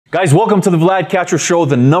Guys, welcome to the Vlad Catcher Show,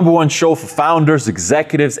 the #1 show for founders,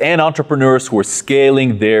 executives, and entrepreneurs who are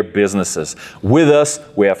scaling their businesses. With us,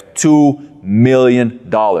 we have $2 million.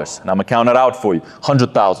 And I'm gonna count it out for you.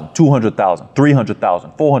 100,000, 200,000,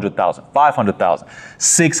 300,000, 400,000, 500,000,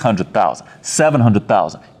 600,000,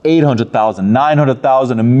 700,000, 800,000,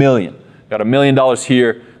 900,000, $1 million. Got $1 million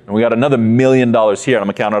here. And we got another $1 million here. I'm going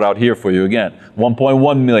to count it out here for you again.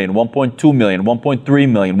 1.1 million, 1.2 million,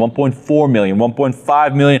 1.3 million, 1.4 million,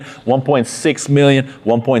 1.5 million, 1.6 million,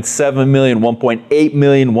 1.7 million, 1.8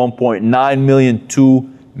 million, 1.9 million,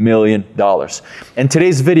 $2 million. And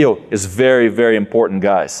today's video is very, very important,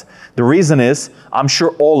 guys. The reason is, I'm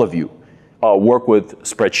sure all of you work with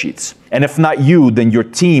spreadsheets. And if not you, then your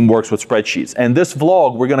team works with spreadsheets. And this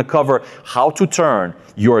vlog, we're going to cover how to turn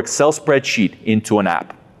your Excel spreadsheet into an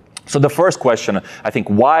app. So the first question, I think,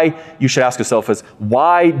 why you should ask yourself is,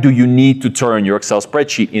 why do you need to turn your Excel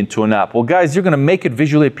spreadsheet into an app? Well, guys, you're going to make it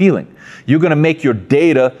visually appealing. You're going to make your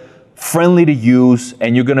data friendly to use,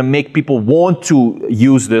 and you're going to make people want to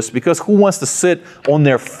use this, because who wants to sit on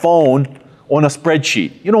their phone on a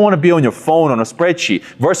spreadsheet? You don't want to be on your phone on a spreadsheet,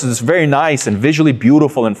 versus it's very nice and visually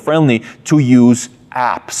beautiful and friendly to use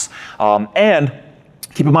apps. And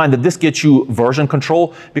keep in mind that this gets you version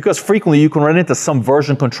control, because frequently you can run into some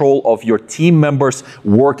version control of your team members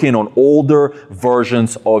working on older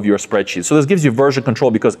versions of your spreadsheet. So this gives you version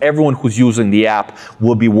control because everyone who's using the app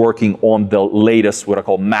will be working on the latest, what I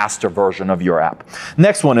call master version of your app.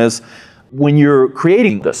 Next one is, when you're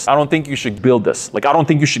creating this, I don't think you should build this. Like, I don't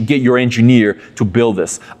think you should get your engineer to build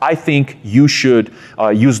this. I think you should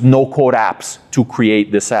use no-code apps to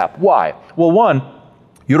create this app. Why? Well, one,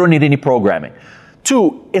 you don't need any programming.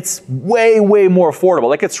 Two, it's way, way more affordable.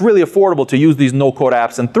 Like, it's really affordable to use these no-code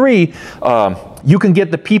apps. And three, you can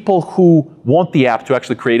get the people who want the app to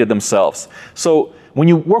actually create it themselves. So when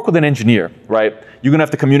you work with an engineer, right, you're gonna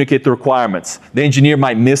have to communicate the requirements. The engineer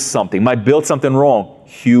might miss something, might build something wrong.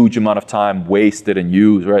 Huge amount of time wasted and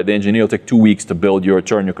used, right? The engineer will take 2 weeks to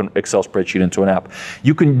turn your Excel spreadsheet into an app.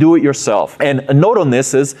 You can do it yourself. And a note on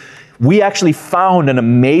this is, we actually found an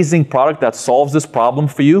amazing product that solves this problem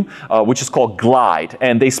for you, which is called Glide.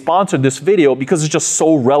 And they sponsored this video because it's just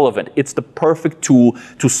so relevant. It's the perfect tool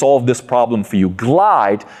to solve this problem for you.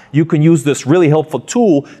 Glide, you can use this really helpful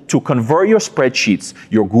tool to convert your spreadsheets,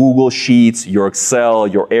 your Google Sheets, your Excel,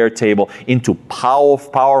 your Airtable, into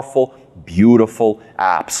powerful, beautiful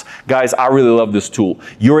apps. Guys, I really love this tool.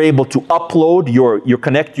 You're able to upload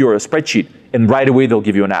connect your spreadsheet, and right away they'll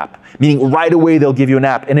give you an app. Meaning right away they'll give you an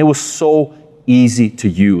app. And it was so easy to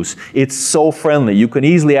use. It's so friendly. You can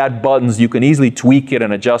easily add buttons. You can easily tweak it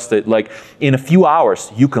and adjust it. Like, in a few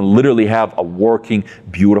hours, you can literally have a working,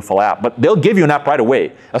 beautiful app. But they'll give you an app right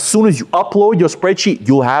away. As soon as you upload your spreadsheet,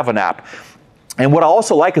 you'll have an app. And what I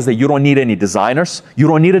also like is that you don't need any designers. You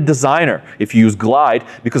don't need a designer if you use Glide,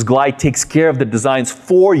 because Glide takes care of the designs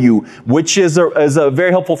for you, which is a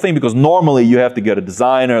very helpful thing, because normally you have to get a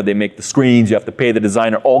designer, they make the screens, you have to pay the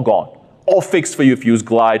designer, all gone. All fixed for you if you use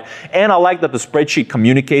Glide. And I like that the spreadsheet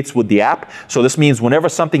communicates with the app. So this means whenever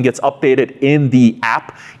something gets updated in the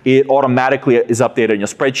app, it automatically is updated in your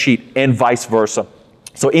spreadsheet, and vice versa.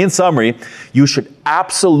 So in summary, you should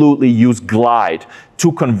absolutely use Glide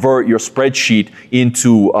to convert your spreadsheet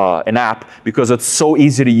into an app, because it's so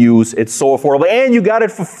easy to use, it's so affordable, and you got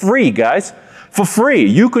it for free, guys. For free.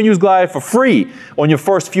 You can use Glide for free on your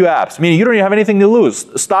first few apps, meaning you don't even have anything to lose.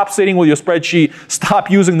 Stop sitting with your spreadsheet, stop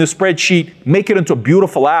using the spreadsheet, make it into a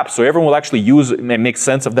beautiful app so everyone will actually use it and make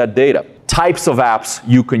sense of that data. Types of apps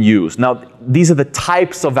you can use. Now, these are the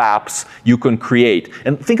types of apps you can create.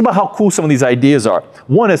 And think about how cool some of these ideas are.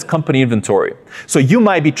 One is company inventory. So you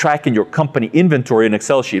might be tracking your company inventory in an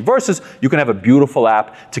Excel sheet, versus you can have a beautiful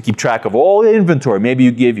app to keep track of all the inventory. Maybe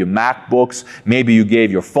you gave your MacBooks, maybe you gave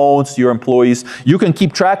your phones to your employees. You can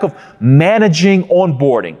keep track of managing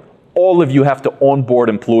onboarding. All of you have to onboard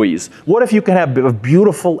employees. What if you can have a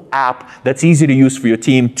beautiful app that's easy to use for your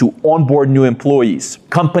team to onboard new employees?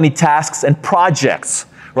 Company tasks and projects,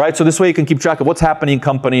 right? So this way you can keep track of what's happening in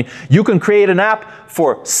company. You can create an app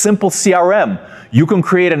for simple CRM. You can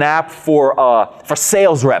create an app for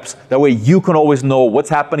sales reps. That way you can always know what's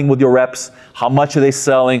happening with your reps, how much are they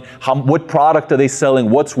selling, what product are they selling,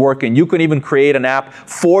 what's working. You can even create an app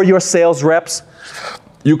for your sales reps.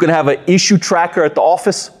 You can have an issue tracker at the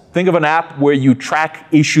office. Think of an app where you track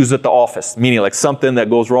issues at the office, meaning like something that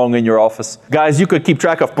goes wrong in your office. Guys, you could keep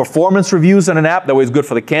track of performance reviews in an app. That way it's good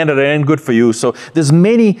for the candidate and good for you. So there's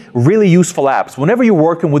many really useful apps. Whenever you're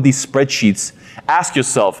working with these spreadsheets, ask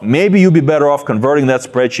yourself, maybe you'd be better off converting that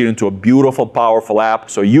spreadsheet into a beautiful, powerful app.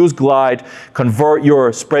 So use Glide, convert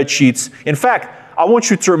your spreadsheets. In fact, I want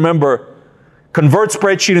you to remember Convert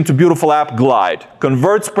spreadsheet into beautiful app, Glide.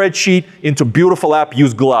 Convert spreadsheet into beautiful app,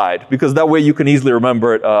 use Glide, because that way you can easily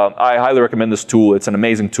remember it. I highly recommend this tool. It's an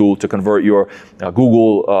amazing tool to convert your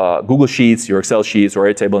Google Sheets, your Excel sheets, or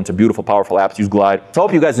Airtable into beautiful, powerful apps. Use Glide. So I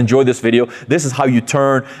hope you guys enjoyed this video. This is how you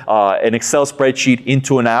turn an Excel spreadsheet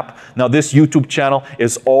into an app. Now this YouTube channel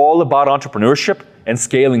is all about entrepreneurship and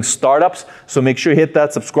scaling startups. So make sure you hit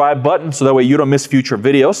that subscribe button so that way you don't miss future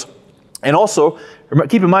videos. And also,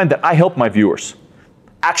 keep in mind that I help my viewers.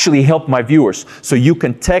 Actually help my viewers. So you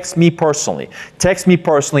can text me personally. Text me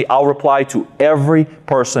personally. I'll reply to every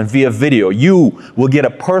person via video. You will get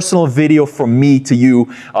a personal video from me to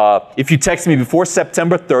you if you text me before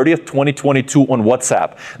September 30th, 2022 on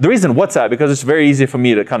WhatsApp. The reason WhatsApp, because it's very easy for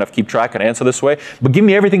me to kind of keep track and answer this way, but give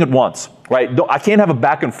me everything at once. Right? I can't have a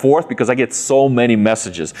back and forth because I get so many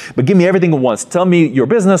messages. But give me everything at once. Tell me your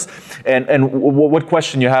business and what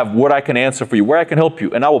question you have, what I can answer for you, where I can help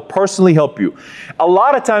you, and I will personally help you. A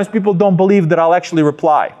lot of times people don't believe that I'll actually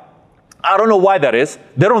reply. I don't know why that is.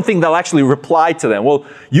 They don't think they'll actually reply to them. Well,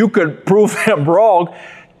 you could prove them wrong.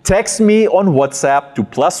 Text me on WhatsApp to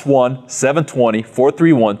 +1 720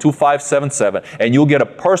 431 2577 and you'll get a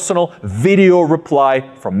personal video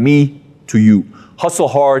reply from me to you. Hustle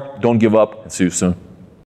hard, don't give up, and see you soon.